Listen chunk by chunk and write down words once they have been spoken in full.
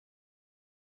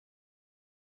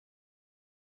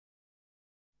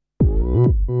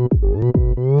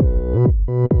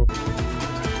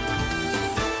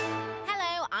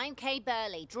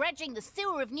day, dredging the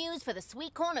sewer of news for the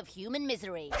sweet corn of human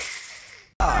misery.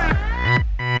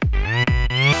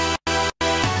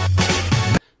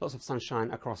 Lots of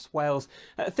sunshine across Wales.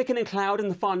 Thickening cloud in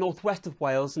the far northwest of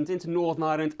Wales and into Northern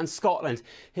Ireland and Scotland.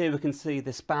 Here we can see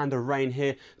this band of rain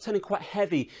here turning quite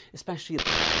heavy, especially...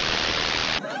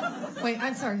 Wait,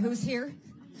 I'm sorry, who's here?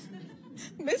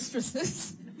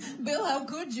 Mistresses? Bill, how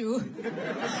could you?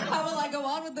 How will I go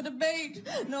on with the debate?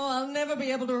 No, I'll never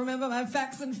be able to remember my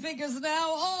facts and figures now.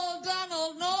 Oh,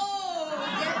 Donald, no!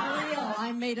 Get real.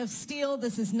 I'm made of steel.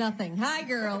 This is nothing. Hi,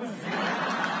 girls.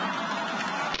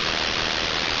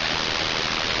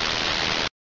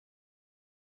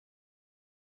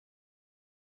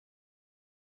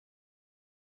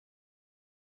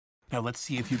 Now let's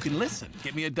see if you can listen.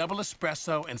 Get me a double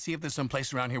espresso and see if there's some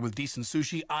place around here with decent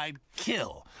sushi. I'd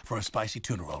kill for a spicy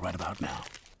tuna roll right about now.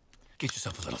 Get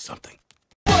yourself a little something.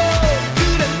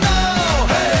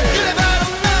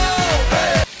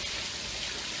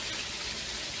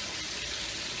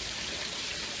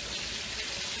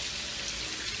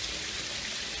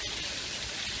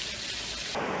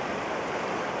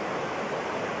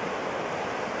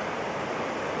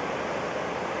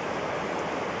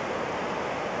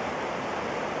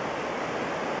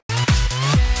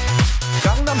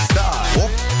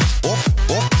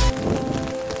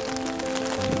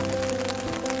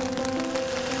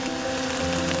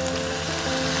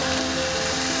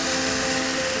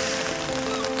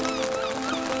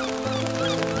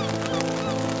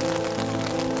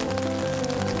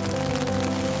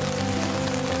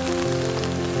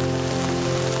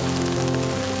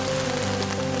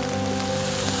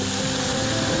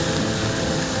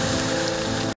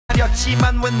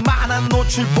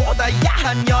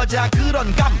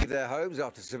 Their homes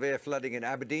after severe flooding in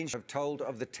Aberdeen have told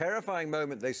of the terrifying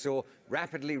moment they saw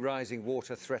rapidly rising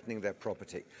water threatening their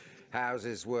property.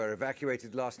 Houses were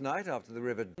evacuated last night after the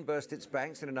river burst its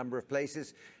banks in a number of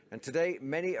places, and today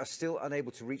many are still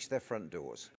unable to reach their front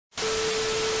doors.